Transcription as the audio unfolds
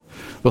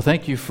Well,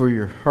 thank you for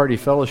your hearty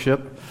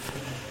fellowship.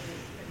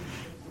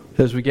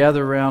 As we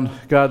gather around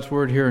God's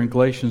Word here in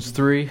Galatians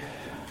 3,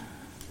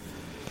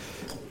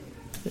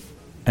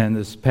 and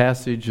this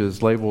passage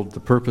is labeled The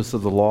Purpose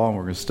of the Law, and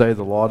we're going to study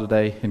the law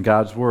today in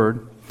God's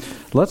Word.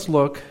 Let's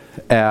look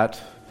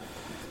at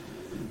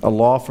a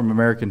law from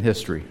American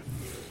history.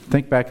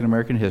 Think back in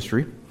American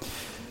history.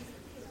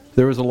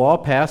 There was a law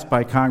passed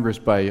by Congress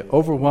by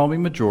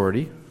overwhelming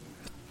majority.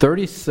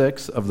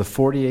 36 of the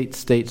 48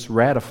 states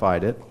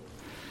ratified it.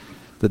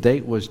 The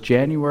date was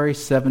January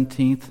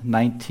 17th,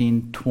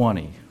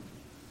 1920,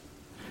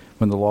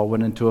 when the law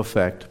went into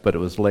effect, but it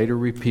was later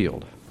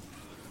repealed.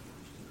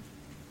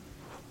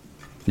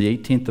 The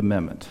 18th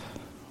Amendment.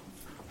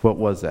 What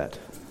was that?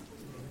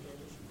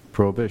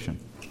 Prohibition.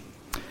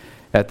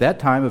 At that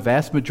time, a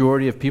vast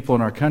majority of people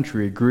in our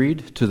country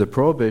agreed to the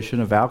prohibition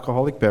of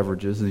alcoholic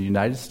beverages in the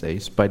United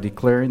States by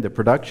declaring the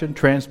production,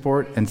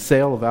 transport, and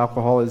sale of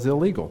alcohol as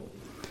illegal.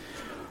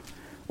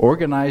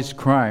 Organized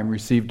crime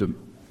received a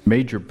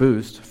major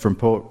boost from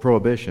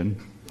prohibition,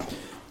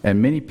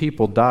 and many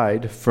people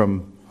died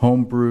from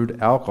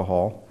home-brewed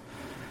alcohol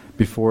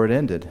before it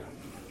ended.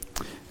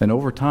 And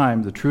over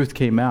time, the truth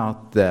came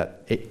out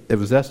that it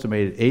was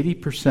estimated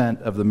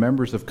 80% of the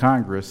members of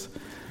Congress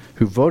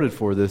who voted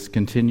for this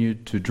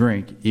continued to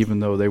drink, even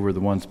though they were the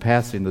ones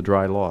passing the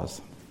dry laws.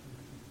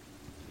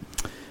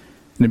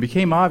 And it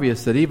became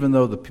obvious that even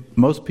though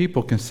most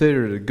people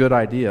considered it a good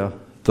idea,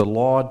 the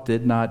law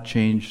did not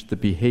change the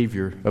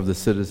behavior of the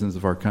citizens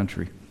of our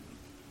country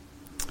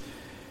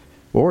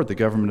or the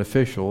government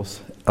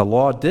officials. A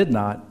law did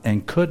not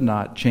and could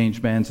not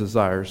change man's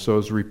desires, so it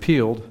was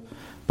repealed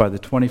by the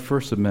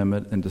 21st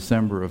Amendment in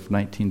December of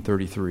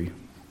 1933.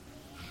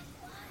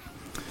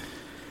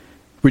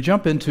 We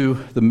jump into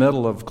the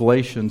middle of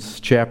Galatians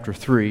chapter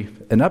 3,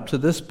 and up to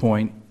this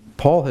point,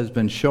 Paul has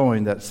been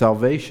showing that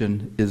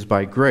salvation is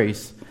by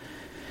grace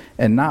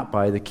and not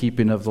by the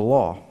keeping of the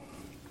law.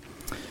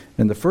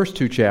 In the first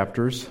two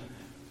chapters,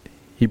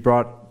 he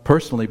brought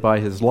personally by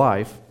his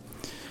life,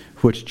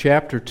 which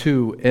chapter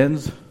 2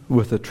 ends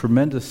with a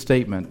tremendous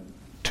statement,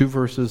 two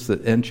verses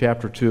that end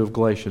chapter 2 of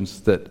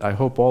Galatians that I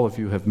hope all of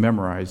you have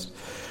memorized,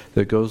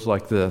 that goes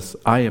like this: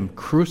 I am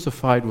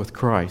crucified with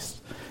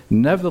Christ.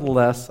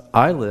 Nevertheless,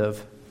 I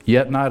live,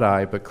 yet not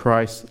I, but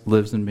Christ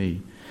lives in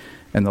me.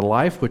 And the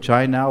life which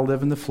I now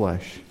live in the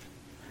flesh,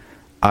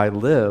 I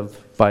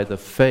live by the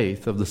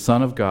faith of the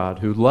Son of God,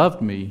 who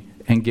loved me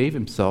and gave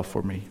himself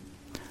for me.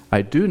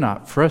 I do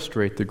not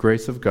frustrate the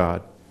grace of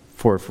God,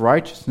 for if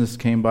righteousness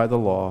came by the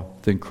law,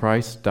 then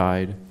Christ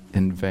died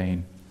in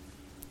vain.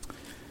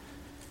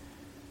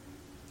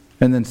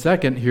 And then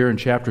second, here in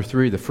chapter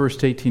 3, the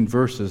first 18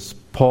 verses,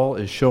 Paul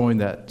is showing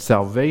that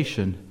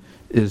salvation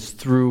is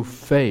through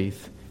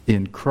faith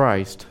in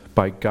Christ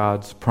by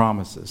God's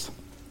promises.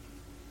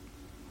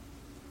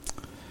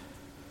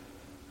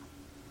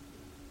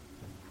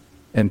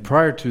 And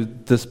prior to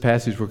this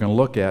passage we're going to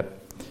look at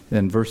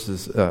in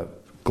verses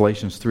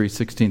Galatians 3,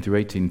 16 through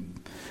 18,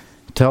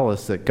 tell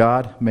us that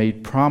God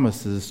made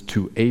promises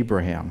to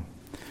Abraham.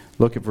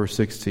 Look at verse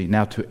 16.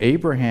 Now to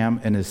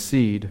Abraham and his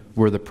seed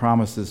were the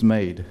promises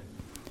made.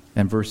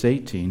 And verse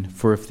 18,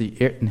 for if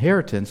the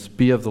inheritance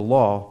be of the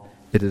law,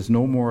 it is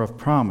no more of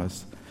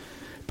promise,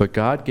 but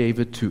God gave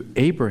it to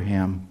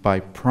Abraham by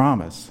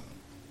promise.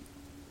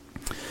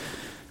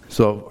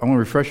 So I want to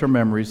refresh our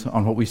memories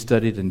on what we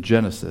studied in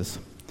Genesis.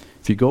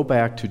 If you go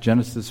back to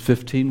Genesis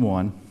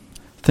 15:1,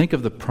 think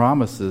of the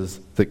promises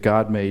that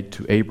God made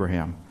to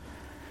Abraham.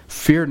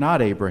 Fear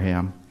not,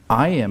 Abraham,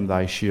 I am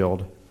thy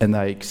shield and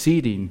thy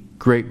exceeding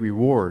great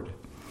reward.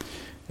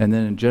 And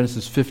then in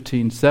Genesis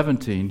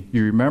 15:17,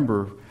 you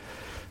remember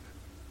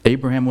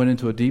Abraham went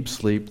into a deep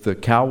sleep. The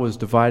cow was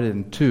divided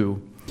in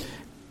two,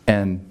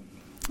 and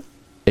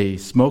a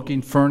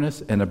smoking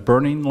furnace and a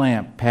burning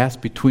lamp passed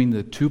between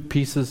the two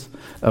pieces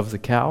of the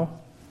cow.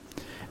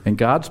 And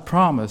God's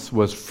promise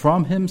was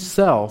from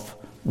himself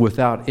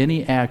without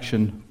any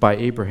action by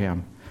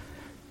Abraham.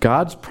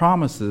 God's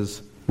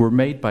promises were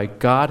made by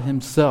God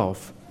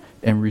himself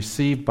and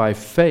received by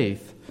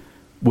faith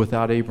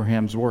without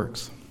Abraham's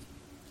works.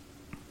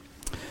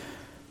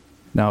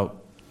 Now,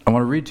 I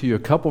want to read to you a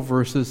couple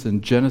verses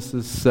in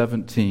Genesis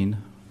 17,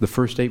 the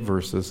first 8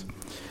 verses,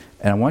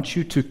 and I want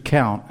you to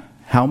count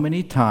how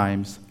many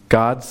times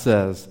God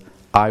says,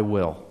 I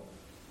will.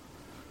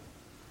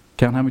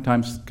 Count how many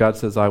times God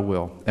says, I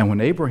will. And when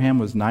Abraham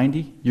was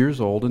 90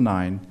 years old and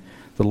 9,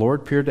 the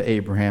Lord appeared to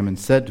Abraham and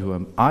said to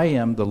him, I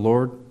am the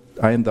Lord,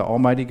 I am the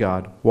Almighty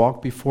God.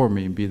 Walk before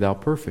me and be thou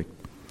perfect.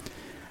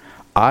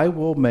 I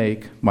will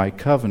make my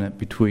covenant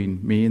between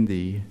me and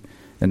thee,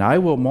 and I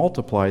will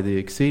multiply thee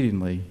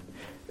exceedingly.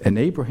 And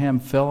Abraham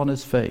fell on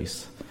his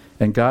face,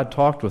 and God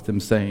talked with him,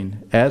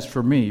 saying, As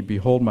for me,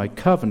 behold, my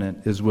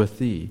covenant is with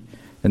thee,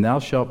 and thou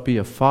shalt be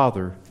a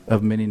father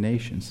of many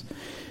nations.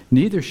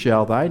 Neither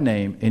shall thy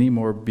name any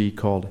more be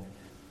called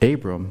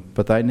Abram,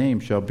 but thy name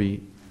shall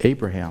be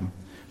Abraham.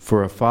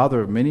 For a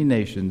father of many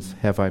nations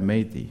have I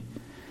made thee.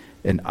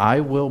 And I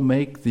will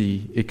make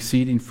thee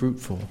exceeding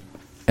fruitful,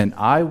 And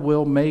I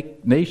will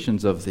make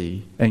nations of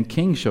thee, and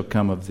kings shall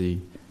come of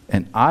thee.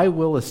 And I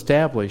will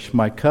establish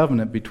my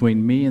covenant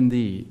between me and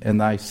thee, and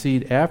thy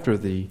seed after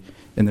thee,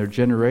 in their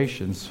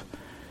generations,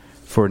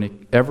 for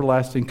an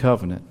everlasting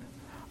covenant.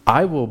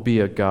 I will be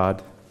a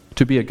God,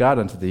 to be a God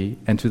unto thee,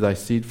 and to thy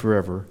seed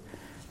forever.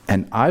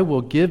 And I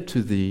will give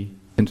to thee,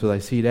 and to thy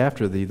seed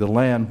after thee, the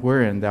land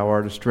wherein thou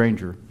art a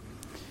stranger,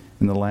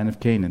 in the land of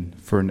Canaan,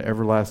 for an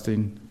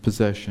everlasting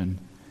possession.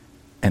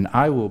 And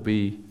I will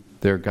be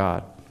their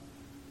God.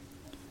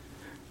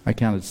 I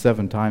counted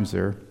 7 times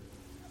there.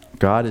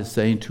 God is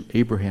saying to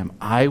Abraham,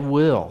 I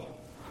will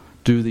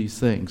do these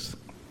things.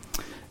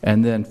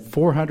 And then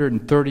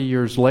 430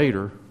 years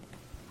later,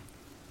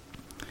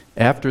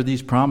 after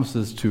these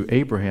promises to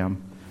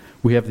Abraham,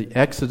 we have the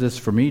Exodus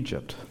from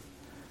Egypt.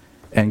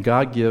 And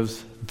God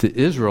gives the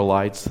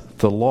Israelites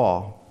the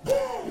law.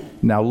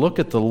 Now look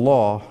at the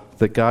law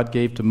that God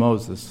gave to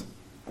Moses.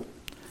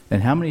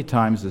 And how many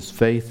times is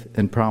faith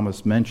and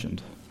promise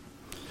mentioned?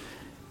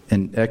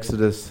 In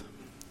Exodus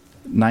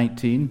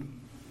 19,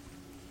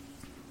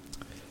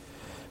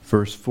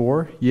 verse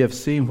 4, ye have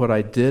seen what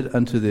I did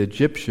unto the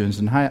Egyptians,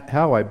 and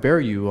how I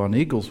bare you on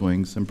eagle's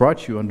wings, and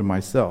brought you unto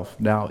myself.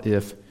 Now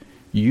if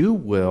you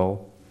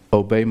will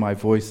obey my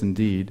voice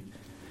indeed,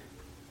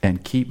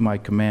 and keep my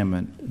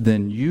commandment,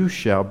 then you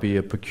shall be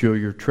a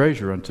peculiar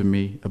treasure unto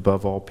me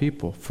above all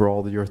people, for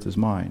all the earth is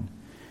mine.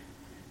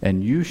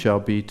 And you shall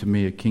be to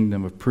me a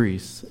kingdom of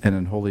priests and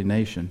an holy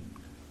nation.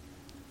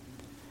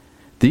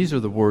 These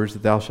are the words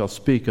that thou shalt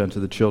speak unto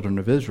the children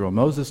of Israel.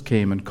 Moses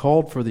came and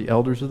called for the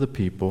elders of the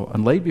people,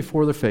 and laid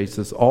before their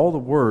faces all the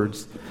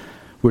words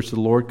which the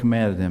Lord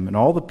commanded him. And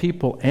all the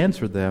people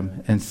answered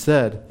them, and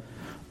said,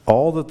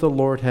 all that the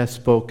Lord hath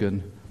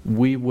spoken,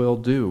 we will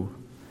do.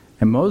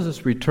 And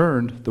Moses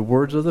returned the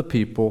words of the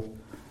people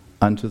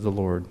unto the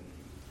Lord.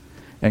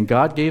 And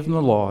God gave them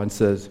the law, and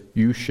says,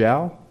 you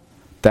shall,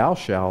 thou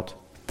shalt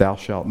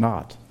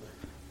not.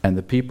 And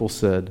the people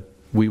said,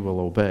 we will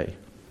obey.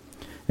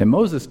 And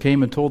Moses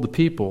came and told the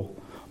people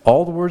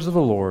all the words of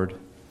the Lord.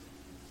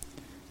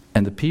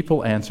 And the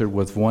people answered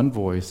with one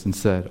voice, and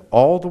said,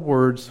 all the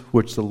words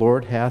which the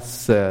Lord hath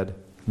said,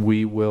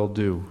 we will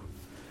do.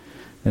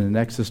 And in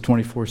Exodus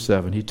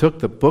 24:7, he took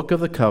the book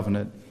of the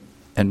covenant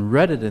and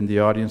read it in the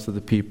audience of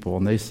the people.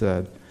 And they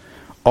said,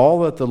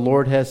 all that the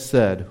Lord has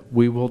said,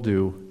 we will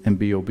do, and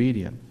be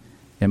obedient.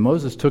 And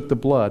Moses took the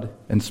blood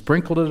and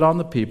sprinkled it on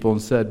the people,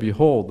 and said,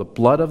 behold, the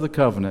blood of the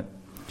covenant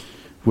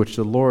which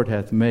the Lord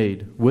hath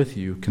made with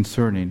you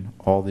concerning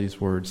all these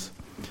words.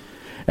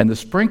 And the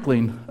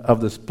sprinkling of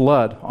this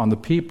blood on the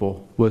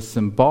people was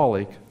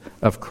symbolic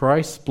of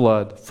Christ's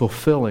blood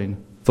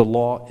fulfilling the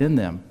law in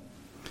them.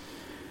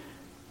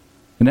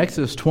 In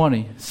Exodus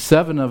 20,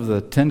 7 of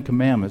the 10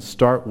 commandments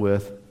start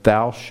with,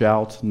 thou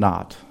shalt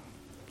not.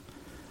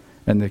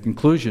 And the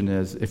conclusion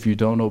is, if you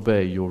don't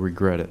obey, you'll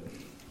regret it.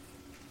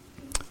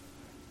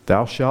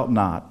 Thou shalt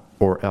not,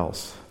 or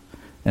else.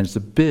 And it's a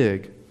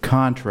big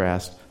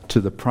contrast to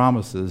the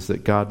promises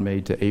that God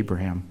made to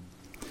Abraham.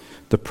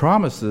 The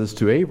promises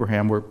to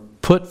Abraham were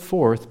put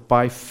forth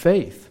by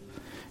faith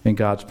in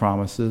God's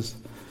promises.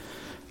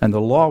 And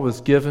the law was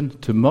given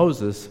to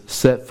Moses,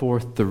 set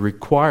forth the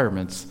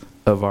requirements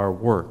of our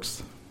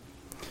works.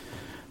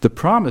 The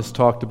promise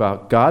talked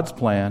about God's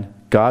plan,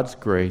 God's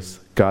grace,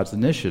 God's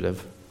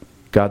initiative,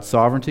 God's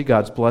sovereignty,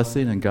 God's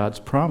blessing, and God's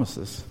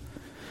promises.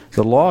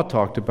 The law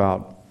talked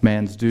about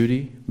man's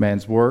duty,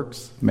 man's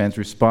works, man's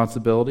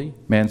responsibility,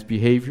 man's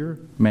behavior,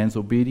 man's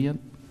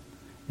obedience,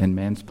 and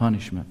man's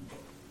punishment.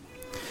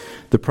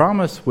 The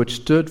promise which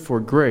stood for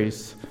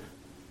grace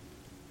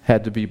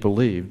had to be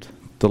believed.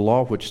 The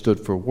law which stood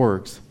for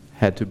works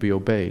had to be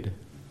obeyed.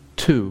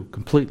 2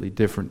 completely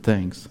different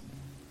things.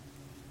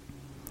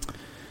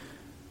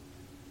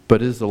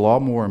 But is the law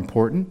more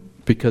important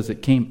because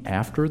it came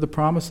after the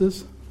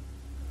promises?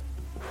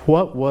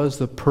 What was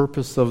the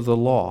purpose of the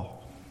law?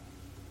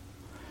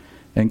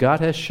 And God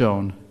has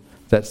shown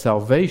that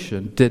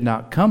salvation did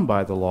not come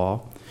by the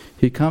law.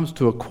 He comes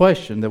to a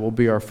question that will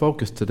be our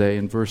focus today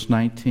in verse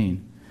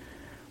 19.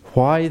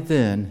 Why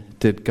then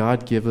did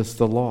God give us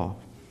the law?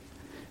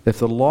 If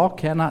the law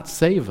cannot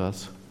save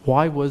us,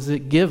 why was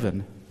it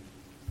given?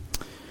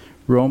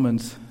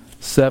 Romans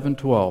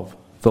 7:12.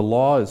 The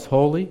law is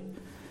holy,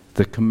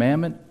 the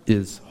commandment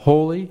is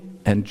holy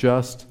and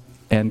just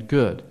and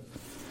good.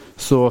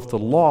 So if the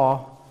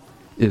law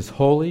is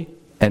holy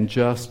and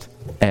just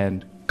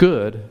and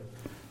good,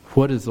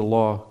 what is the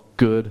law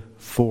good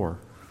for?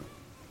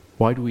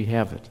 Why do we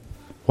have it?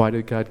 Why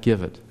did God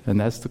give it? And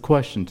that's the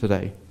question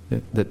today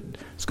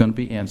that's going to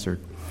be answered.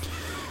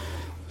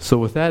 So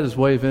with that as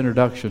way of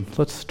introduction,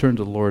 let's turn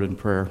to the Lord in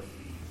prayer.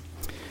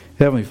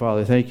 Heavenly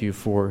Father, thank you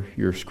for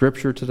your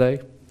scripture today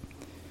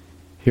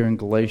here in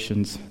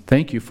Galatians.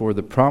 Thank you for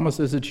the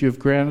promises that you have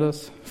granted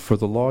us, for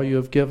the law you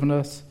have given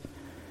us,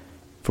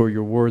 for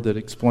your word that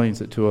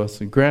explains it to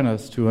us, and grant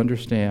us to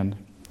understand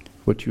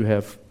what you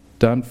have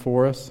done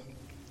for us.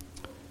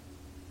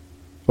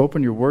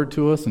 Open your word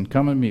to us and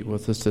come and meet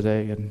with us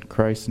today. In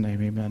Christ's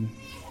name, amen.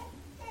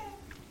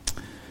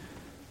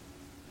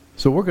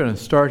 So we're going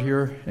to start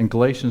here in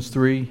Galatians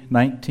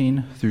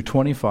 3:19 through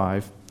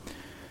 25.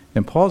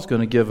 And Paul's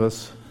going to give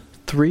us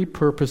three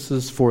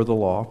purposes for the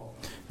law.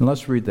 And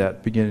let's read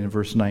that beginning in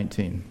verse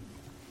 19.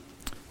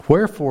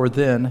 Wherefore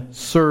then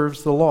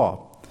serves the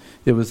law?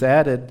 It was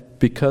added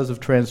because of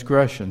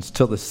transgressions,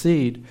 till the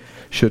seed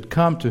should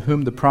come to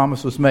whom the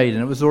promise was made.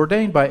 And it was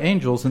ordained by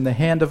angels in the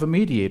hand of a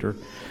mediator.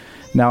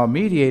 Now a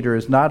mediator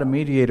is not a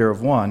mediator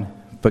of one,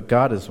 but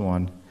God is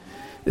one.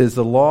 Is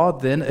the law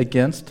then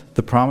against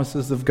the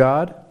promises of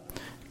God?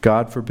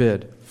 God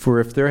forbid. For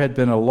if there had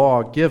been a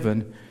law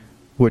given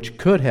which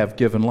could have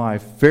given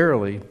life,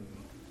 verily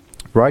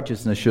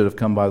righteousness should have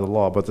come by the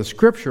law. But the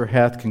Scripture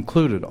hath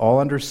concluded all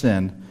under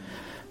sin,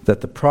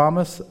 that the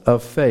promise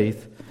of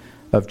faith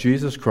of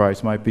Jesus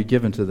Christ might be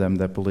given to them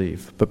that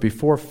believe. But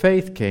before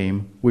faith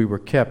came, we were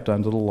kept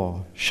under the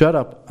law, shut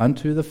up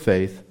unto the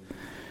faith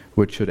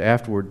which should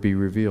afterward be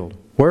revealed.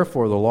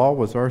 Wherefore the law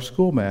was our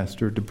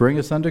schoolmaster to bring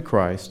us unto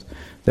Christ,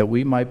 that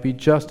we might be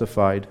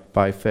justified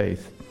by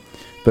faith.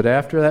 But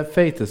after that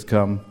faith is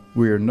come,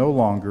 we are no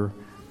longer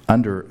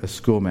under a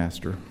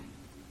schoolmaster.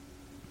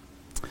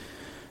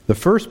 The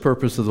first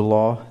purpose of the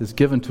law is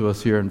given to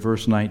us here in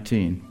verse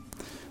 19.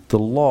 The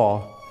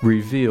law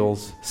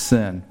reveals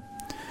sin.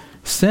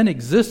 Sin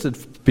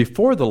existed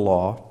before the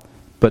law,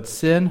 but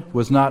sin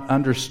was not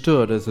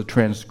understood as a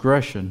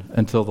transgression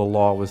until the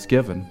law was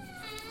given.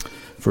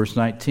 Verse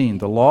 19,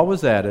 the law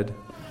was added.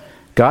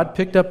 God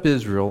picked up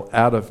Israel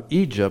out of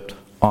Egypt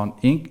on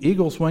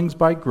eagle's wings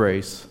by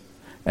grace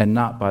and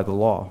not by the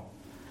law.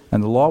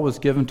 And the law was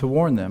given to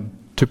warn them,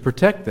 to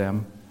protect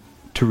them,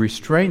 to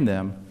restrain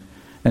them,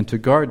 and to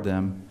guard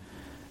them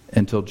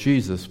until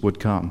Jesus would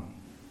come.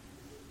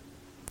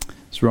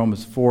 As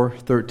Romans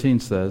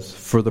 4:13 says,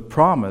 for the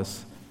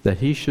promise that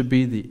he should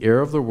be the heir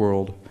of the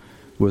world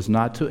was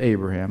not to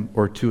Abraham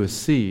or to his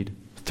seed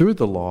through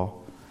the law,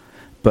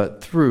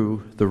 but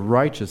through the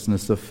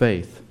righteousness of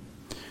faith.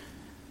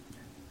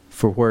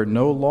 For where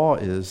no law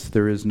is,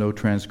 there is no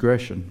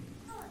transgression.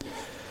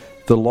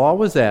 The law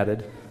was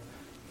added.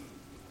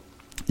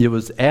 It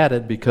was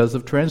added because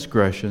of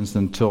transgressions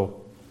until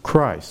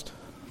Christ.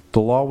 The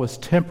law was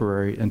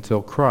temporary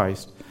until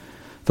Christ.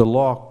 The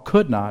law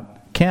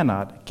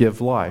cannot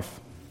give life.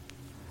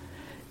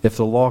 If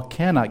the law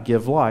cannot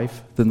give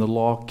life, then the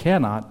law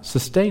cannot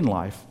sustain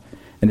life.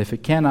 And if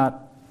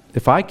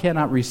I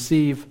cannot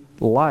receive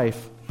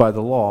life by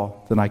the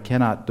law, then I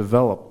cannot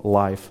develop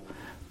life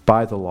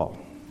by the law.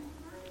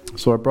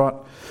 So I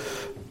brought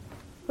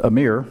a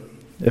mirror.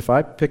 If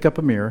I pick up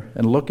a mirror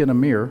and look in a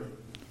mirror,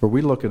 or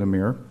we look in a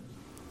mirror,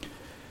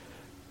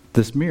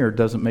 this mirror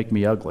doesn't make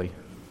me ugly.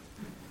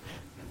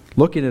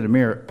 Looking at a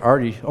mirror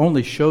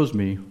only shows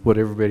me what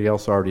everybody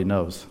else already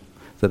knows,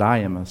 that I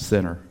am a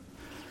sinner.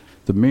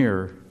 The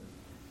mirror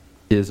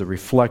is a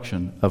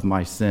reflection of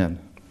my sin,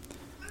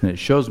 and it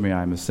shows me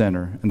I am a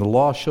sinner. And the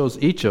law shows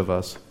each of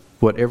us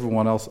what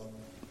everyone else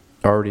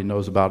already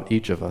knows about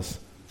each of us,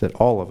 that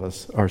all of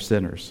us are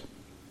sinners.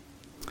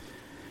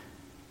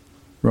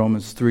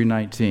 Romans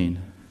 3:19.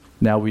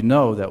 Now we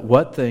know that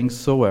what things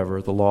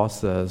soever the law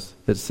says,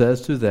 it says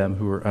to them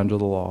who are under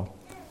the law,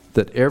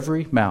 that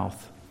every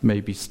mouth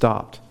may be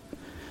stopped,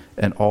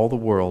 and all the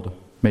world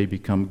may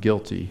become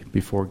guilty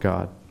before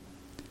God.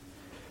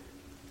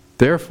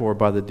 Therefore,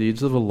 by the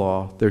deeds of the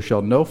law, there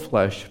shall no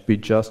flesh be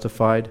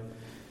justified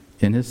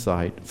in his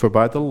sight, for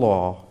by the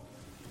law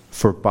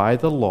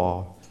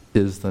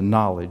is the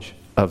knowledge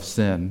of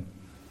sin.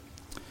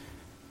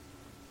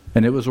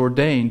 And it was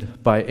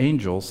ordained by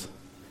angels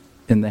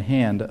in the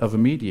hand of a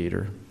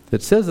mediator.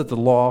 It says that the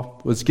law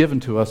was given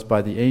to us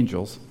by the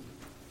angels.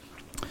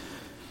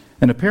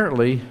 And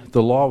apparently,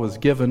 the law was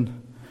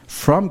given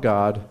from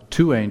God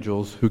to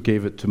angels who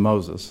gave it to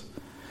Moses.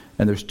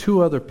 And there's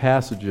two other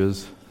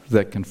passages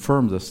that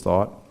confirm this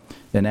thought.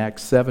 In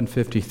Acts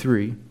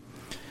 7:53,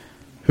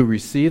 who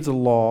received the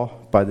law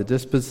by the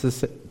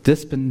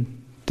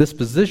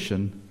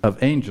disposition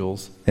of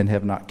angels and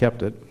have not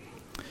kept it.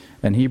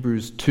 And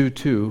Hebrews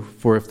 2:2,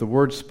 for if the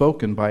word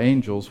spoken by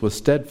angels was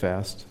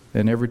steadfast,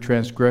 and every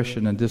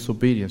transgression and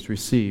disobedience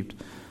received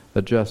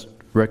a just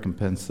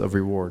recompense of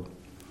reward.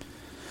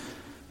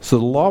 So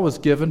the law was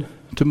given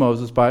to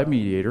Moses by a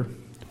mediator,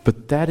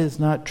 but that is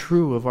not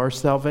true of our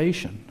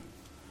salvation.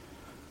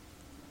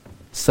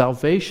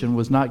 Salvation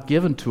was not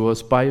given to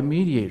us by a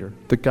mediator.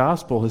 The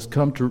gospel has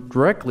come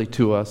directly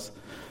to us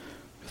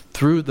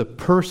through the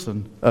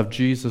person of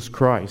Jesus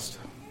Christ.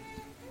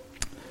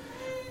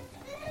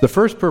 The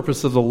first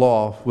purpose of the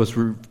law was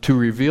to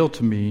reveal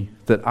to me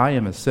that I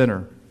am a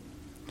sinner.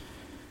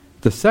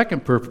 The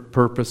second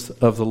purpose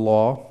of the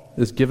law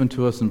is given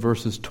to us in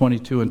verses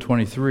 22 and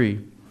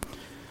 23.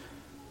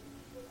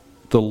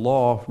 The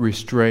law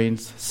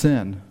restrains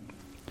sin.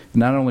 It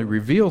not only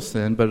reveals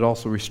sin, but it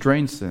also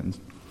restrains sin.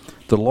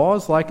 The law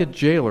is like a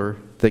jailer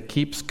that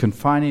keeps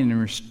confining and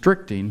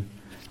restricting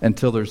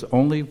until there's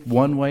only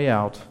one way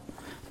out,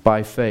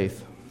 by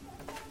faith.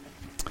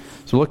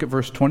 So look at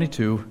verse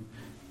 22.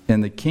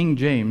 In the King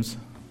James,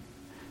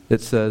 it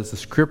says, the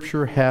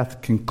Scripture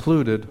hath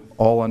concluded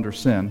all under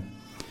sin.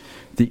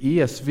 The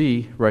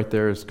ESV right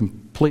there is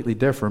completely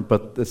different,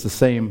 but it's the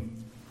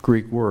same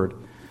Greek word.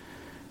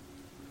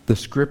 The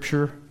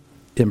Scripture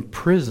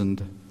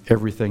imprisoned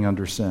everything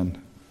under sin.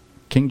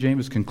 King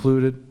James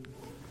concluded,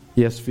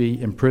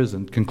 ESV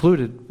imprisoned.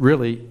 Concluded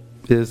really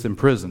is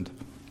imprisoned.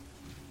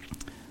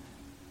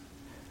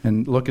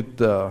 And look at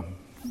the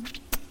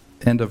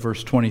end of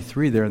verse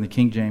 23 there in the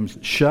King James.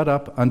 Shut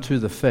up unto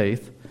the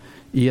faith,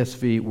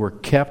 ESV, were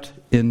kept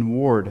in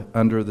ward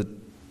under the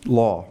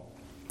law.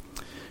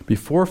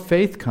 Before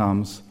faith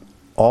comes,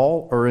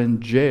 all are in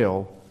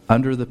jail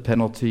under the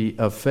penalty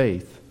of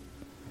faith.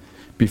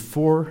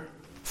 Before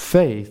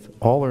faith,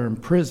 all are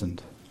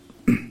imprisoned.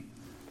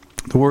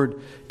 The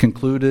word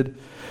concluded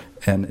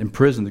and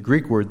imprisoned, the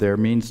Greek word there,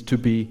 means to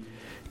be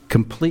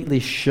completely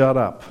shut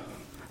up,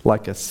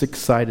 like a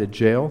six-sided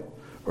jail,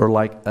 or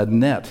like a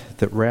net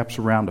that wraps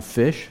around a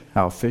fish,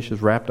 how a fish is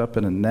wrapped up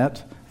in a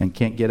net and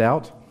can't get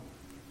out.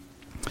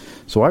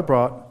 So I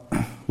brought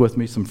with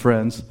me some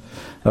friends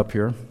up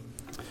here,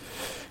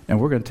 and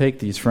we're going to take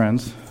these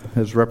friends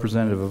as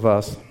representative of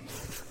us,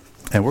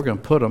 and we're going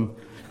to put them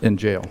in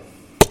jail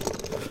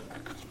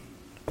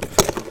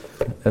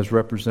as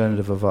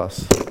representative of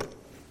us.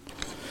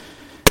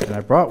 And I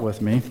brought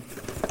with me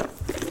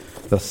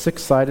the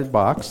six-sided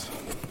box,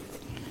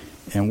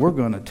 and we're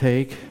going to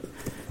take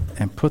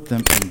and put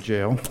them in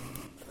jail.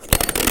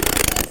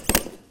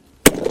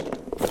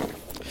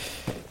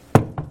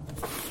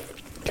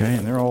 Okay,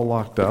 and they're all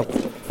locked up.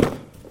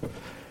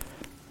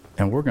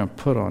 And we're going to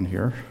put on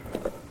here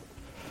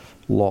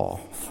law.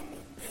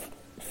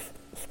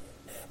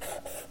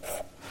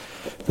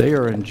 They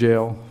are in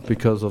jail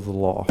because of the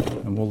law,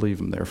 and we'll leave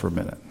them there for a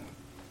minute.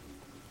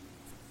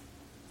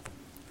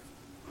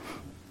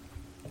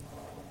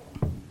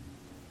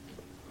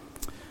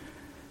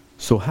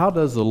 So how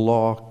does the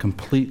law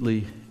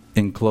completely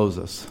enclose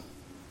us?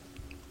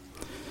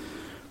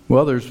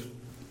 Well, there's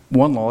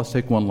one law. Let's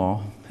take one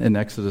law in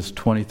Exodus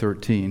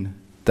 20:13.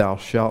 Thou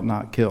shalt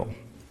not kill.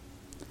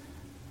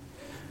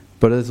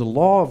 But as the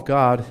law of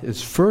God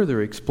is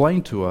further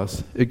explained to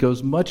us, it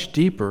goes much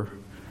deeper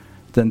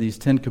than these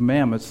 10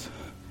 commandments.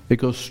 It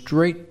goes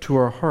straight to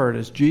our heart,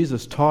 as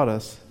Jesus taught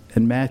us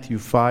in Matthew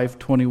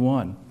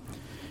 5:21.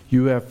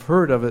 You have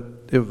heard of it,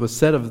 it was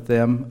said of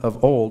them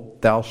of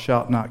old, thou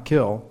shalt not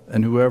kill,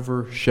 and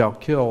whoever shall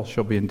kill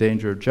shall be in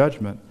danger of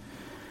judgment.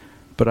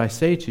 But I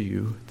say to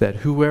you that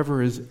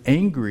whoever is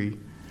angry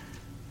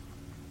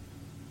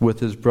with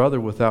his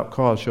brother without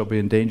cause shall be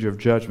in danger of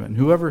judgment. And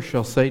whoever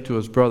shall say to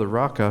his brother,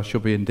 Raca,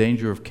 shall be in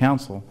danger of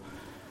counsel.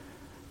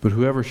 But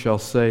whoever shall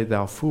say,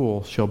 thou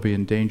fool, shall be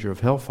in danger of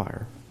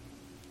hellfire.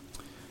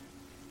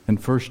 In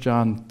 1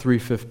 John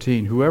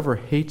 3:15, whoever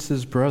hates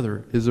his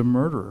brother is a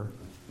murderer.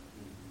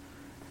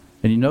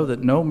 And you know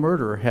that no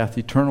murderer hath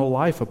eternal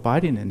life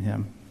abiding in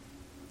him.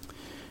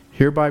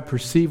 Hereby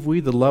perceive we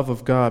the love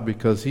of God,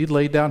 because he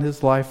laid down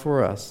his life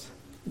for us.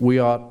 We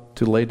ought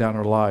to lay down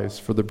our lives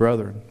for the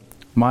brethren.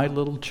 My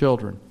little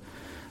children,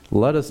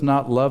 let us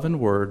not love in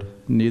word,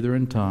 neither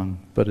in tongue,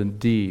 but in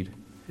deed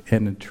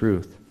and in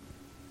truth.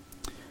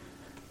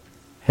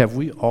 Have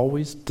we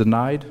always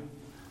denied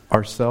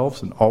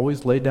ourselves and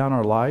always laid down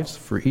our lives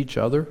for each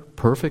other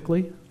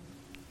perfectly?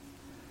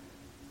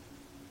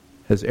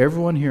 Has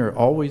everyone here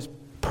always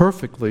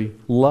perfectly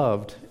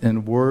loved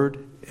in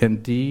word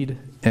and deed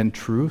and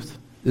truth?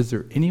 Is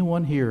there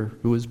anyone here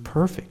who is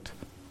perfect?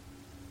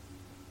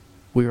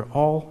 We are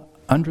all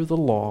under the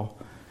law,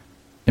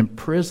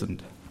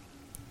 imprisoned.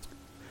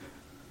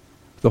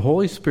 The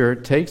Holy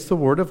Spirit takes the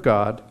Word of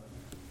God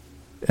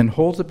and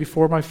holds it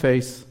before my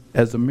face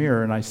as a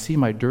mirror, and I see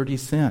my dirty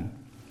sin.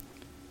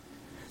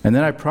 And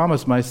then I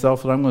promise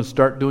myself that I'm going to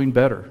start doing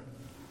better.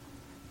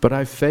 But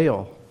I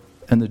fail.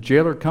 And the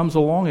jailer comes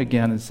along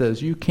again and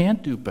says, you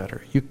can't do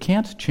better. You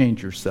can't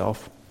change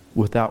yourself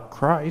without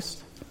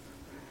Christ.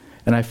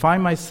 And I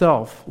find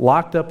myself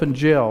locked up in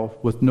jail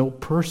with no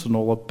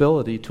personal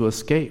ability to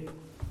escape.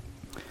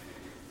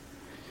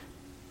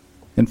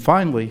 And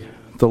finally,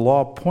 the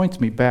law points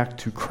me back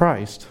to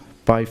Christ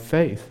by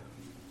faith.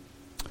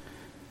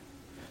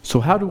 So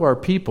how do our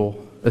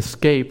people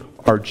escape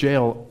our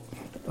jail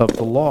of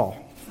the law?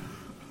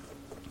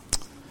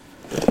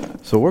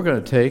 So we're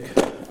going to take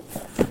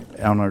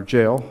on our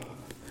jail,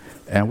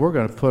 and we're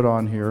going to put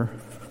on here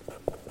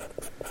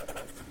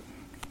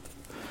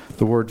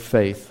the word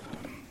faith.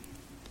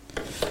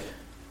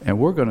 And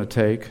we're going to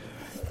take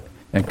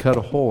and cut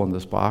a hole in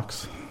this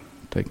box.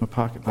 Take my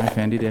pocket knife,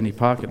 handy dandy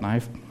pocket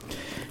knife,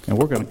 and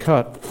we're going to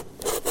cut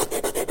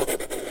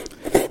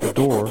the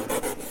door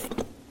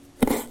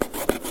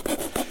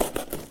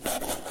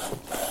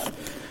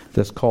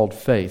that's called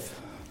faith.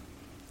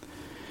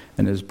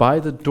 And it is by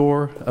the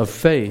door of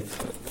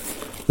faith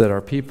that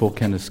our people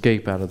can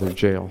escape out of their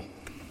jail.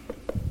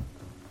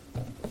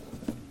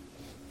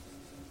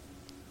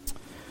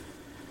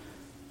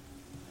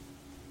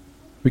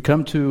 We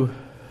come to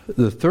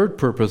the third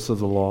purpose of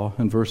the law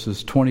in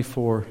verses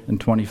 24 and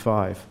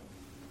 25.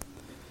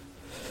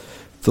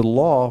 The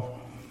law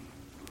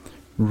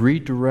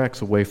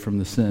redirects away from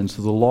the sin.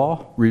 So the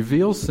law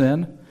reveals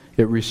sin,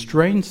 it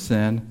restrains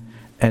sin,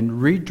 and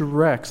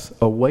redirects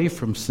away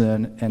from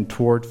sin and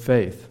toward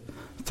faith.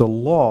 The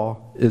law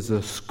is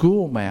a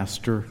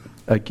schoolmaster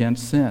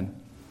against sin.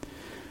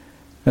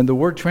 And the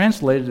word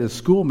translated as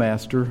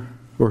schoolmaster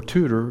or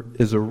tutor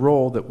is a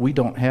role that we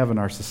don't have in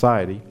our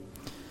society.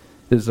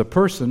 It is a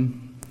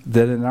person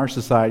that in our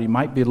society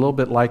might be a little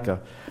bit like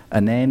a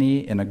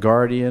nanny and a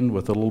guardian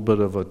with a little bit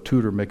of a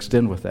tutor mixed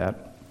in with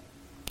that.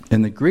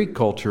 In the Greek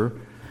culture,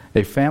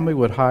 a family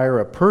would hire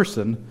a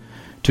person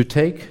to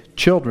take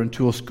children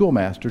to a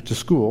schoolmaster, to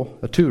school,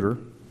 a tutor,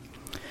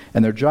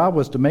 and their job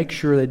was to make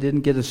sure they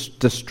didn't get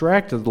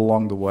distracted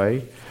along the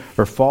way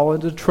or fall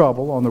into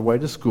trouble on their way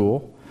to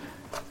school.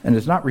 And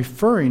it's not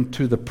referring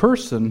to the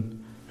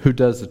person who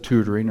does the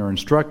tutoring or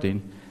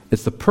instructing.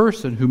 It's the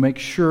person who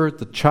makes sure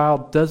the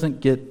child doesn't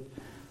get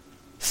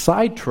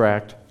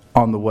sidetracked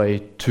on the way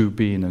to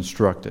being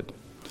instructed.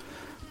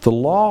 The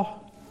law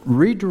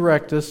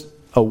redirects us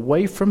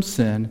away from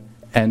sin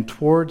and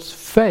towards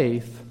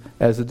faith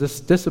as a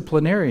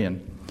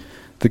disciplinarian.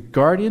 The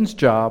guardian's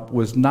job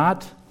was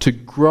not to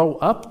grow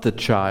up the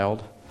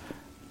child,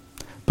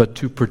 but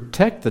to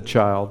protect the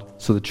child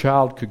so the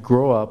child could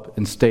grow up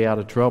and stay out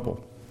of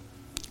trouble.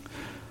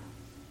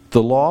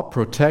 The law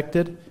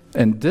protected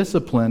and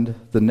disciplined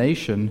the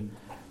nation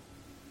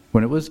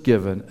when it was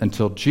given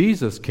until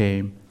Jesus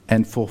came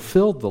and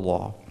fulfilled the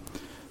law,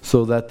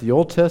 so that the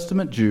Old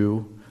Testament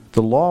Jew,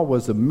 the law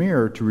was a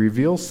mirror to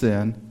reveal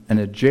sin and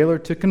a jailer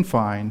to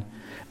confine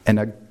and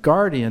a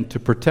guardian to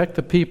protect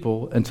the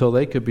people until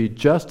they could be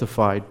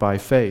justified by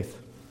faith.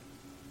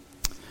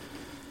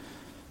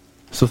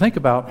 So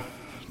I'll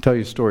tell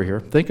you a story here.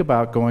 Think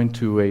about going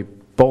to a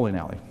bowling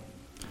alley,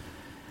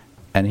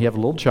 and you have a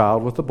little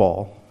child with the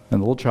ball, and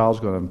the little child's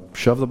going to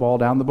shove the ball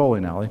down the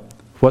bowling alley.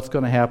 What's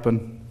going to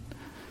happen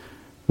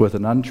with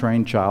an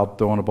untrained child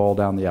throwing a ball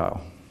down the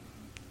aisle?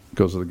 It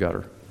goes to the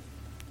gutter.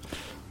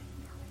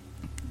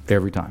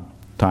 Every time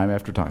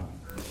after time.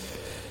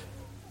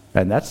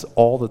 And that's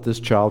all that this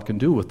child can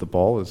do with the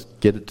ball is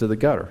get it to the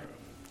gutter.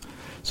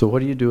 So what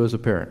do you do as a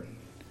parent?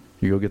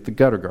 You go get the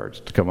gutter guards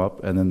to come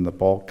up, and then the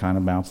ball kind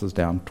of bounces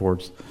down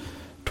towards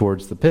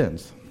the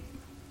pins.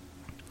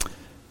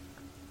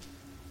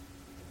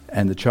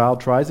 And the child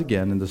tries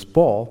again, and this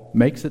ball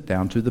makes it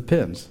down to the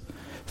pins.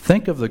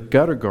 Think of the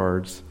gutter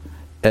guards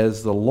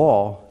as the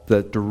law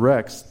that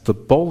directs the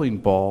bowling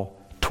ball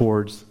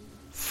towards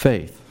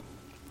faith.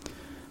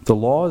 The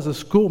law is a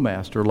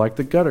schoolmaster like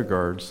the gutter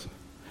guards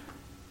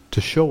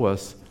to show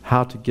us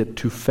how to get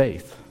to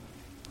faith.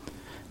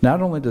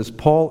 Not only does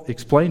Paul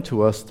explain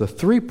to us the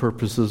three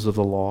purposes of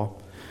the law,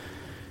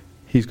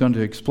 he's going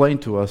to explain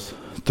to us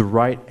the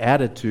right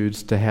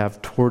attitudes to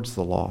have towards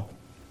the law.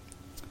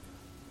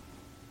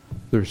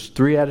 There's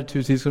three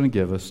attitudes he's going to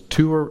give us.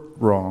 Two are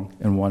wrong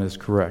and one is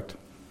correct.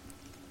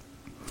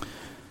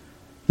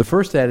 The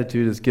first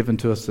attitude is given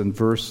to us in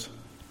verse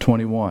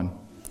 21.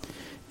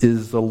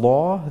 Is the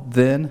law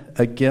then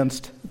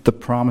against the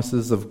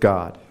promises of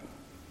God?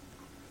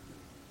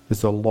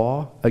 Is the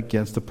law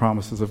against the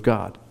promises of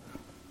God?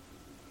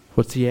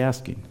 What's he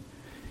asking?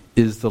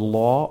 Is the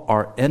law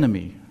our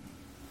enemy?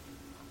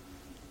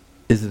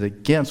 Is it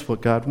against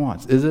what God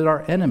wants? Is it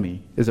our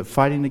enemy? Is it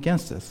fighting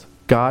against us?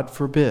 God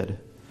forbid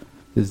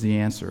is the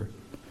answer.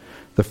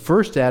 The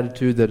first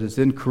attitude that is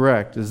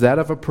incorrect is that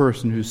of a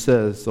person who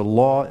says the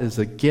law is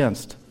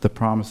against the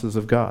promises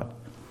of God.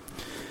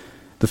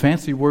 The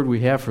fancy word we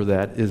have for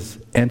that is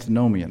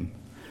antinomian.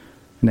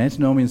 And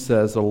antinomian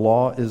says the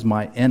law is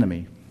my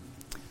enemy.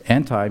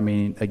 Anti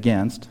meaning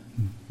against,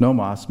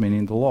 nomos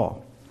meaning the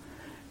law.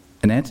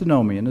 An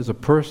antinomian is a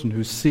person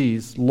who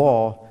sees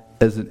law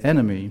as an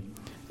enemy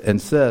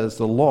and says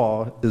the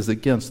law is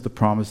against the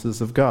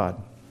promises of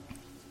God.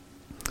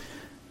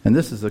 And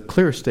this is a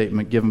clear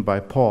statement given by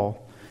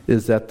Paul,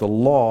 is that the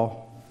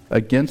law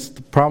against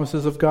the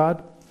promises of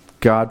God,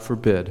 God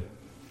forbid.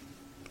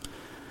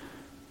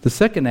 The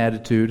second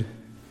attitude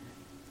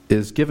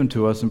is given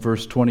to us in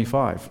verse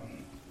 25.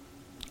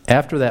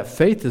 After that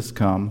faith has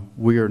come,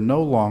 we are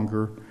no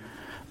longer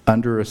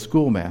under a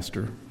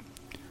schoolmaster.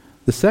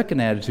 The second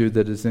attitude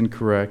that is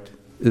incorrect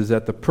is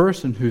that the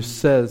person who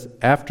says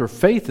after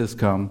faith has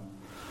come,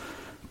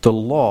 the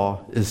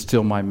law is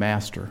still my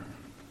master.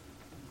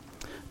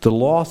 The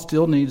law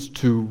still needs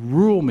to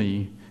rule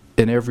me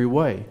in every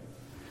way.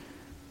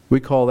 We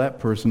call that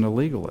person a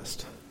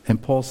legalist.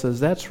 And Paul says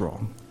that's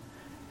wrong.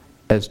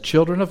 As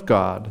children of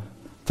God,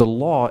 the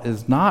law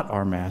is not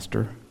our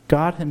master.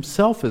 God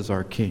himself is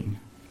our king.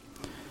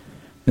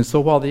 And so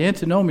while the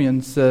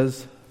antinomian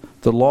says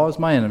the law is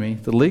my enemy,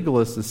 the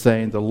legalist is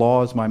saying the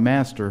law is my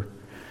master,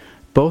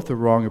 both are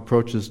wrong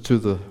approaches to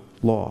the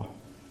law.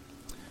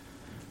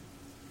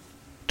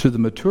 To the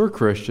mature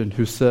Christian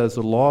who says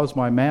the law is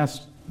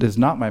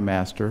not my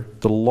master,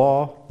 the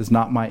law is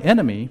not my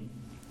enemy,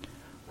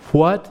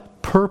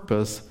 what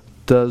purpose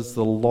does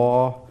the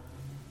law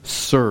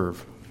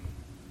serve?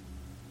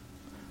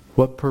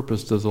 What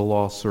purpose does the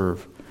law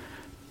serve?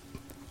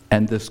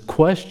 And this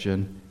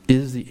question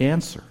is the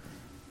answer.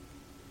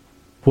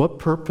 What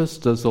purpose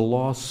does the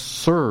law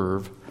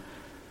serve?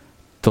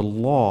 The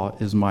law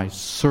is my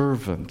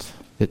servant.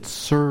 it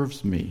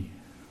serves me.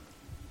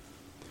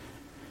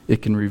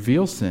 It can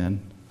reveal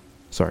sin.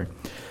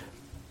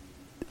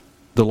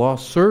 The law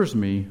serves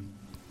me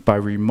by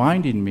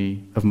reminding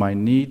me of my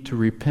need to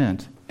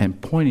repent and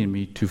pointing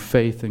me to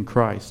faith in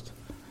Christ.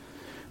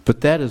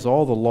 But that is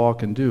all the law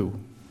can do.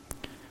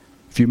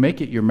 If you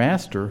make it your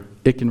master,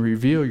 it can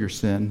reveal your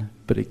sin,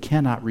 but it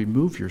cannot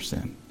remove your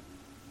sin.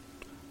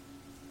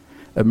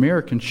 A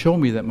mirror can show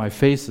me that my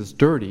face is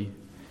dirty.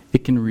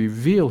 It can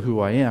reveal who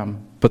I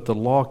am, but the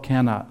law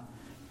cannot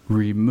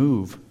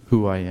remove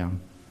who I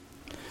am.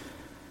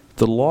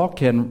 The law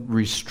can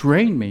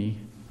restrain me,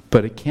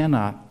 but it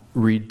cannot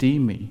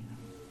redeem me.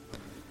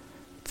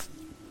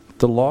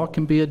 The law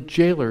can be a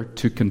jailer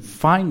to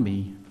confine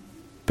me,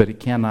 but it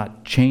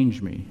cannot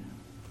change me.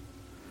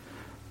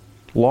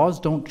 Laws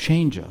don't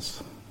change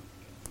us.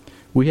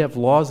 We have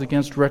laws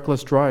against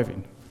reckless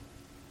driving.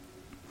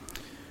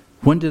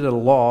 When did a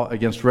law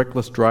against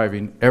reckless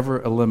driving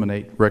ever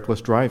eliminate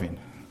reckless driving?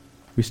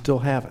 We still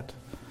have it.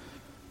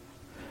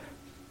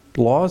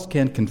 Laws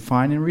can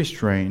confine and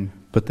restrain,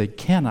 but they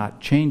cannot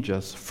change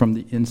us from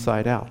the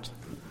inside out.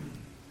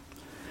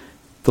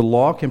 The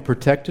law can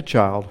protect a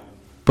child,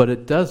 but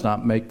it does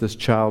not make this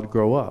child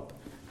grow up.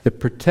 It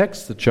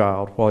protects the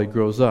child while he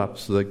grows up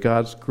so that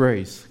God's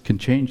grace can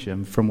change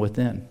him from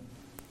within.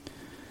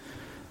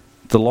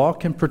 The law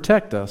can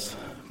protect us,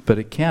 but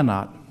it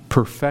cannot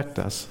perfect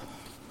us.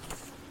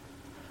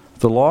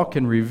 The law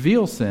can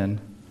reveal sin,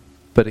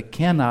 but it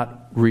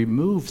cannot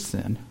remove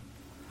sin.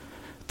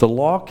 The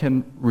law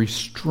can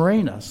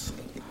restrain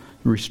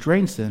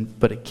sin,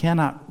 but it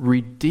cannot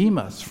redeem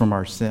us from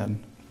our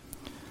sin.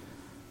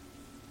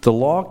 The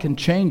law can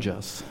change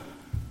us,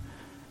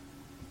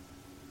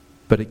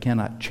 but it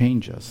cannot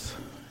change us.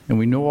 And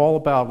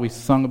we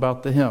sung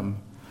about the hymn,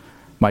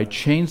 my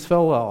chains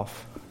fell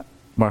off,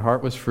 my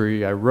heart was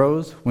free, I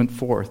rose, went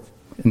forth,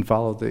 and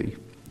followed thee.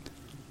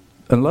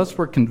 Unless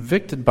we're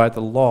convicted by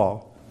the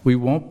law, we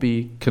won't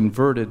be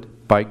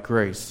converted by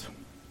grace.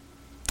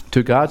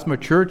 To God's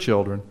mature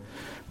children,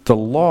 the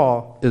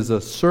law is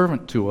a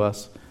servant to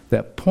us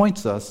that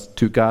points us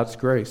to God's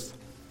grace.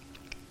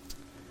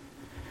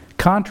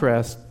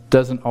 Contrast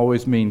doesn't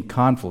always mean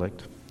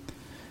conflict,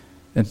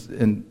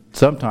 and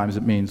sometimes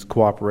it means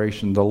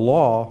cooperation. The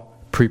law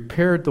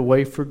prepared the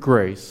way for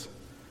grace,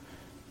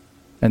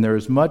 and there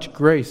is much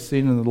grace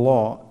seen in the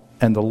law,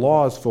 and the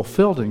law is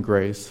fulfilled in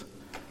grace.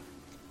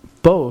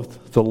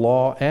 Both the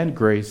law and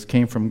grace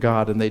came from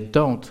God, and they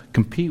don't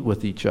compete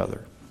with each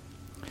other.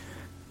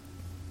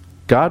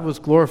 God was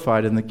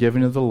glorified in the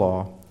giving of the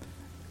law,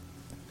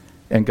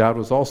 and God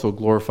was also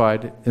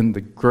glorified in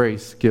the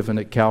grace given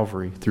at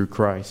Calvary through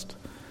Christ.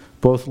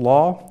 Both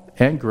law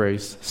and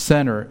grace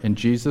center in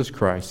Jesus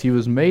Christ. He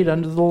was made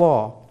under the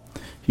law.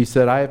 He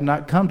said, I have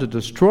not come to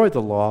destroy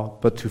the law,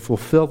 but to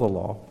fulfill the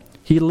law.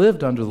 He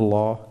lived under the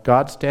law.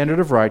 God's standard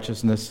of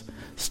righteousness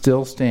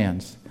still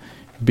stands.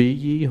 Be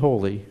ye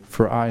holy,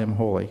 for I am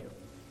holy.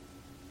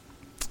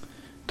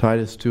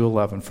 Titus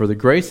 2:11. For the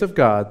grace of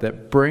God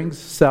that brings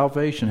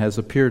salvation has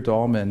appeared to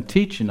all men,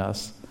 teaching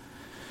us.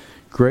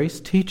 Grace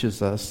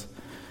teaches us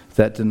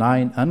that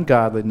denying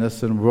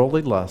ungodliness and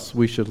worldly lusts,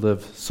 we should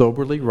live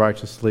soberly,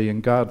 righteously,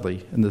 and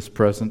godly in this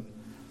present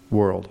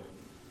world.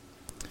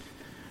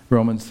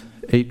 Romans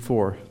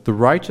 8:4. The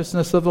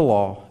righteousness of the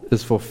law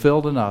is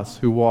fulfilled in us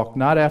who walk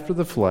not after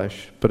the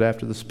flesh, but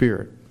after the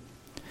Spirit.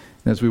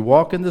 And as we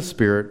walk in the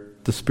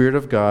Spirit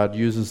of God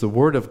uses the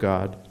Word of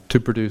God to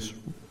produce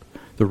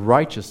the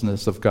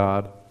righteousness of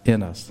God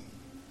in us.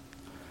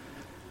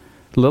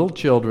 Little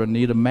children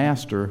need a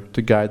master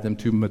to guide them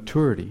to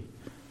maturity,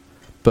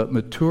 but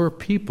mature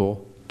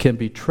people can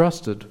be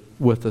trusted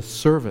with a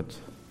servant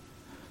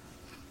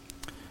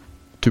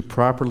to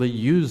properly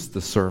use the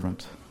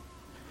servant.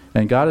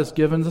 And God has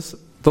given us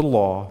the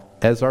law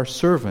as our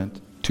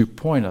servant to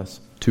point us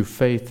to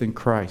faith in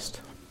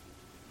Christ.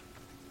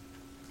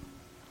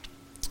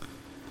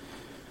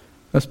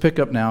 Let's pick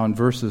up now in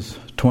verses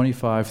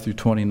 25 through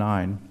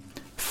 29.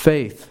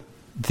 Faith,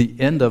 the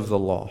end of the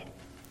law.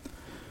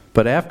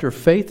 But after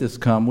faith is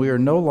come, we are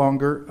no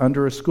longer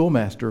under a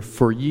schoolmaster,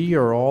 for ye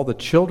are all the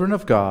children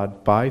of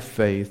God by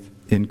faith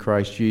in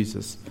Christ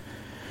Jesus.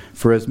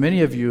 For as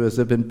many of you as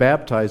have been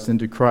baptized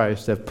into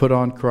Christ have put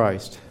on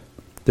Christ.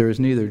 There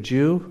is neither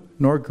Jew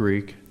nor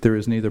Greek, there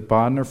is neither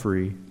bond nor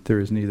free, there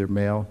is neither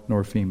male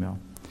nor female.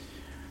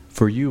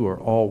 For you are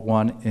all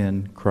one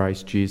in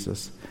Christ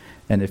Jesus.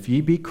 And if ye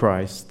be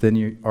Christ,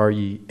 then are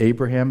ye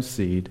Abraham's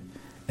seed,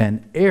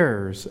 and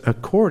heirs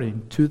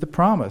according to the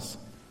promise.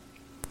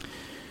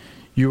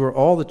 You are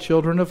all the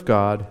children of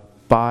God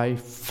by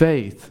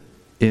faith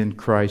in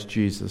Christ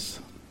Jesus.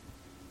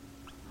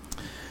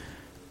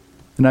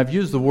 And I've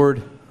used the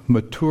word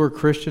mature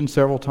Christian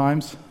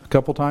a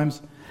couple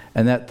times,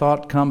 and that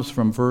thought comes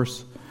from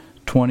verse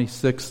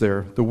 26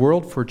 there. The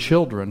word for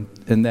children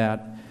in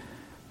that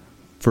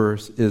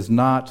verse is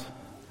not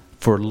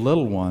for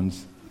little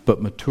ones,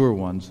 but mature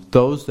ones,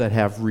 those that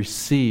have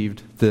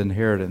received the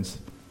inheritance.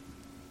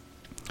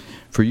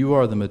 For you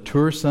are the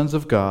mature sons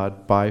of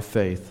God by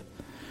faith.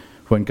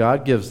 When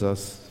God gives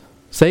us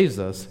saves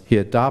us, He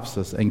adopts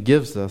us, and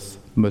gives us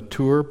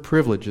mature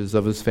privileges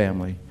of His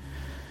family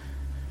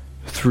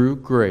through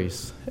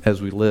grace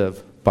as we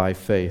live by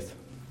faith.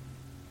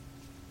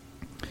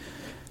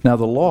 Now,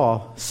 the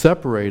law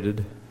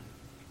separated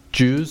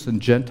Jews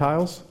and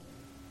Gentiles.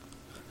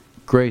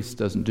 Grace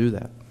doesn't do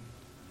that.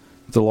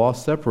 The law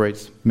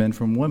separates men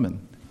from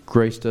women.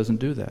 Grace doesn't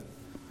do that.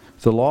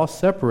 The law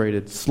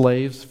separated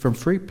slaves from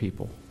free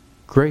people.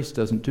 Grace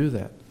doesn't do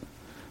that.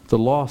 The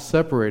law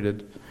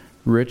separated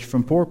rich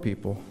from poor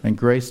people, and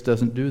grace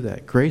doesn't do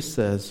that. Grace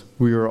says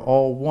we are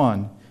all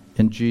one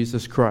in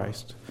Jesus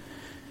Christ.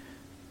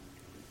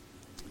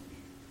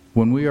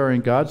 When we are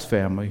in God's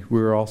family,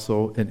 we are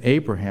also in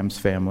Abraham's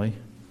family.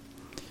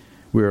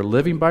 We are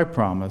living by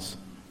promise.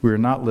 We are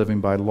not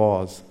living by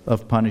laws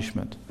of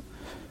punishment.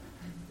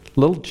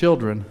 Little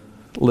children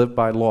live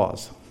by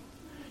laws.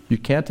 You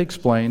can't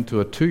explain to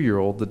a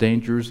 2-year-old the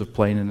dangers of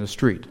playing in the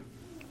street.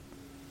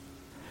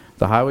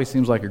 The highway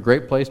seems like a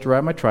great place to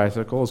ride my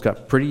tricycle. It's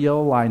got pretty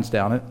yellow lines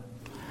down it.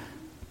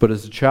 But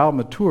as a child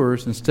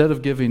matures, instead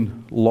of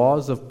giving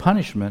laws of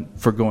punishment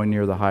for going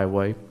near the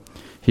highway,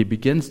 he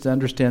begins to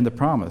understand the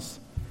promise.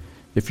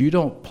 If you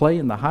don't play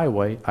in the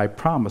highway, I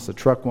promise a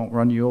truck won't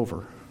run you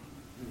over.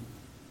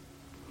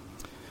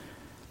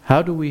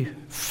 How do we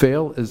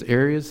fail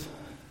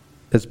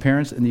as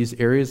parents in these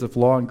areas of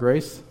law and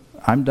grace?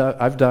 I've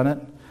done it.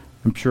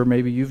 I'm sure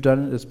maybe you've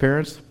done it as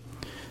parents.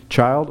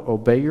 Child,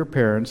 obey your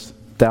parents.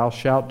 Thou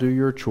shalt do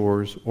your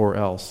chores or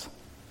else.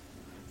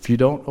 If you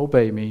don't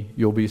obey me,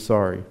 you'll be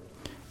sorry.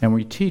 And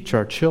we teach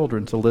our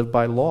children to live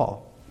by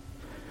law.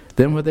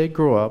 Then when they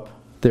grow up,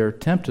 they're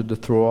tempted to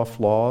throw off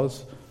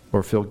laws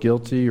or feel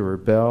guilty or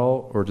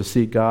rebel or to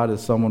see God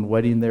as someone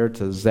waiting there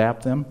to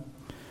zap them.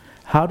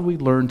 How do we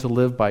learn to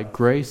live by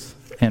grace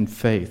and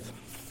faith?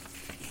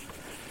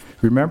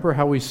 Remember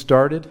how we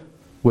started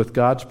with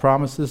God's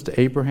promises to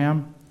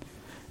Abraham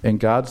and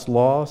God's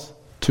laws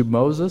to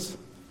Moses?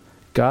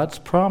 God's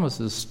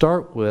promises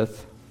start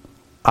with,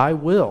 I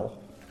will.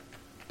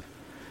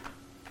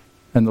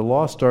 And the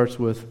law starts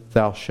with,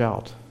 thou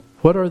shalt.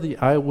 What are the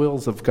I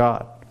wills of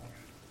God?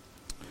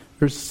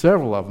 There's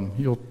several of them.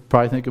 You'll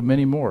probably think of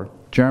many more.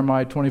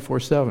 Jeremiah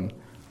 24:7.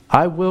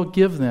 I will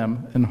give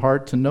them an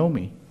heart to know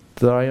me,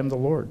 that I am the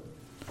Lord.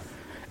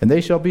 And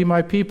they shall be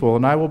my people,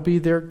 and I will be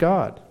their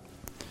God.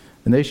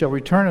 And they shall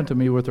return unto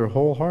me with their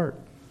whole heart.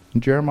 In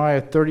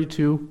Jeremiah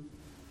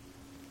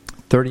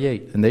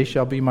 32:38. And they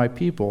shall be my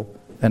people,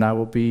 and I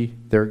will be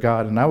their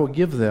God, and I will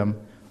give them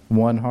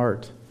one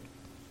heart.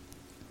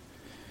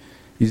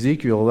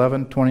 Ezekiel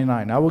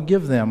 11:29. I will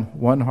give them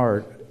one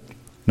heart,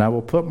 and I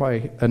will put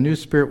a new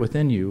spirit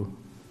within you,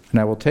 and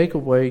I will take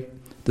away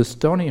the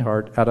stony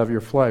heart out of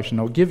your flesh, and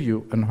I will give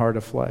you an heart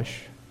of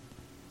flesh.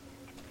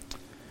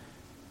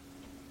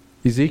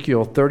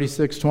 Ezekiel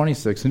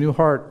 36:26. A new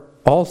heart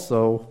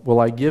also will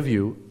I give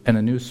you, and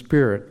a new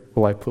spirit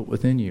will I put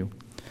within you.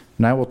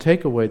 And I will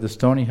take away the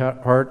stony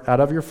heart out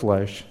of your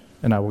flesh,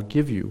 and I will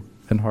give you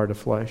an heart of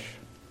flesh.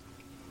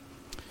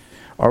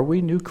 Are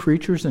we new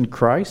creatures in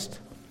Christ?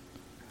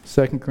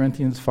 2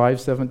 Corinthians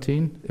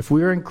 5:17. If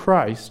we are in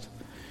Christ,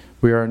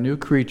 we are a new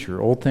creature.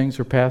 Old things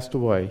are passed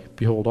away.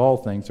 Behold, all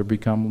things are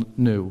become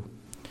new.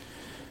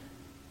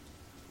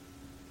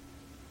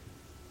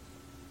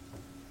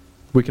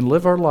 We can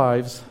live our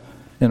lives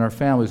in our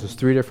families as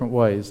 3 different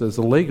ways. As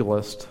a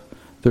legalist,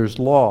 there's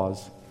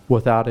laws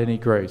without any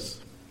grace.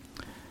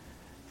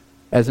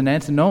 As an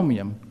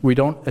antinomian, we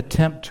don't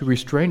attempt to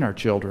restrain our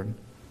children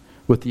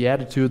with the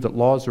attitude that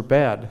laws are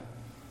bad,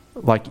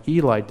 like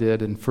Eli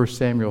did in 1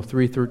 Samuel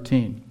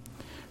 3:13.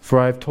 For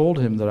I have told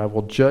him that I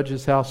will judge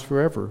his house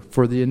forever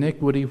for the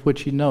iniquity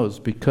which he knows,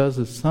 because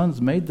his sons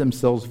made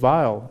themselves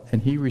vile,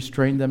 and he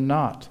restrained them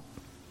not.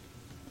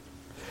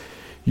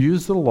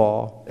 Use the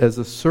law as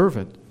a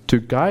servant to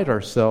guide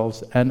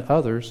ourselves and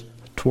others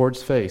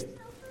towards faith.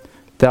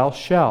 Thou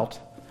shalt,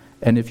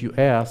 and if you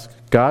ask,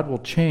 God will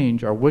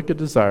change our wicked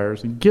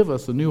desires and give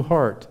us a new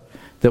heart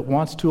that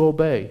wants to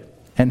obey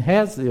and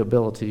has the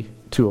ability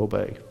to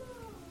obey.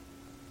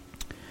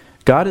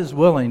 God is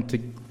willing to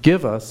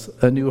give us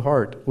a new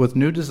heart with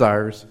new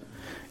desires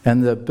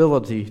and the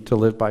ability to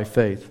live by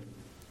faith.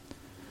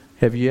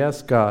 Have you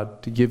asked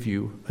God to give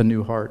you a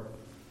new heart?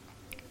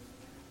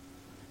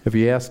 Have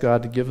you asked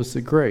God to give us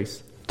the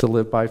grace to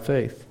live by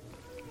faith?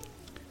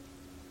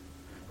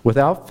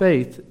 Without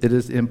faith, it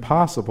is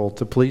impossible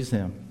to please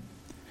Him.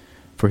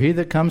 For he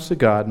that comes to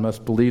God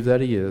must believe that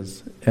He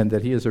is, and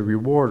that He is a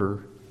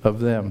rewarder of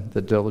them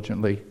that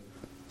diligently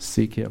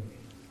seek Him.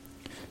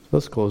 So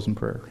let's close in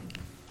prayer.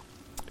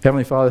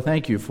 Heavenly Father,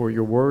 thank you for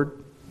your word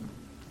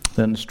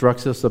that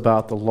instructs us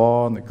about the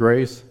law and the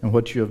grace and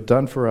what you have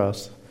done for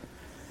us,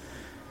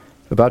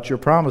 about your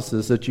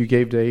promises that you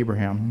gave to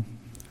Abraham.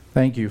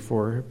 Thank you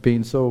for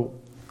being so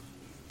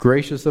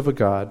gracious of a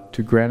God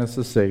to grant us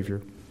a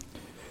Savior.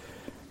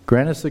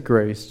 Grant us the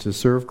grace to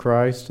serve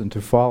Christ and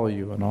to follow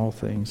you in all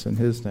things. In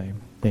His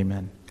name,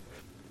 amen.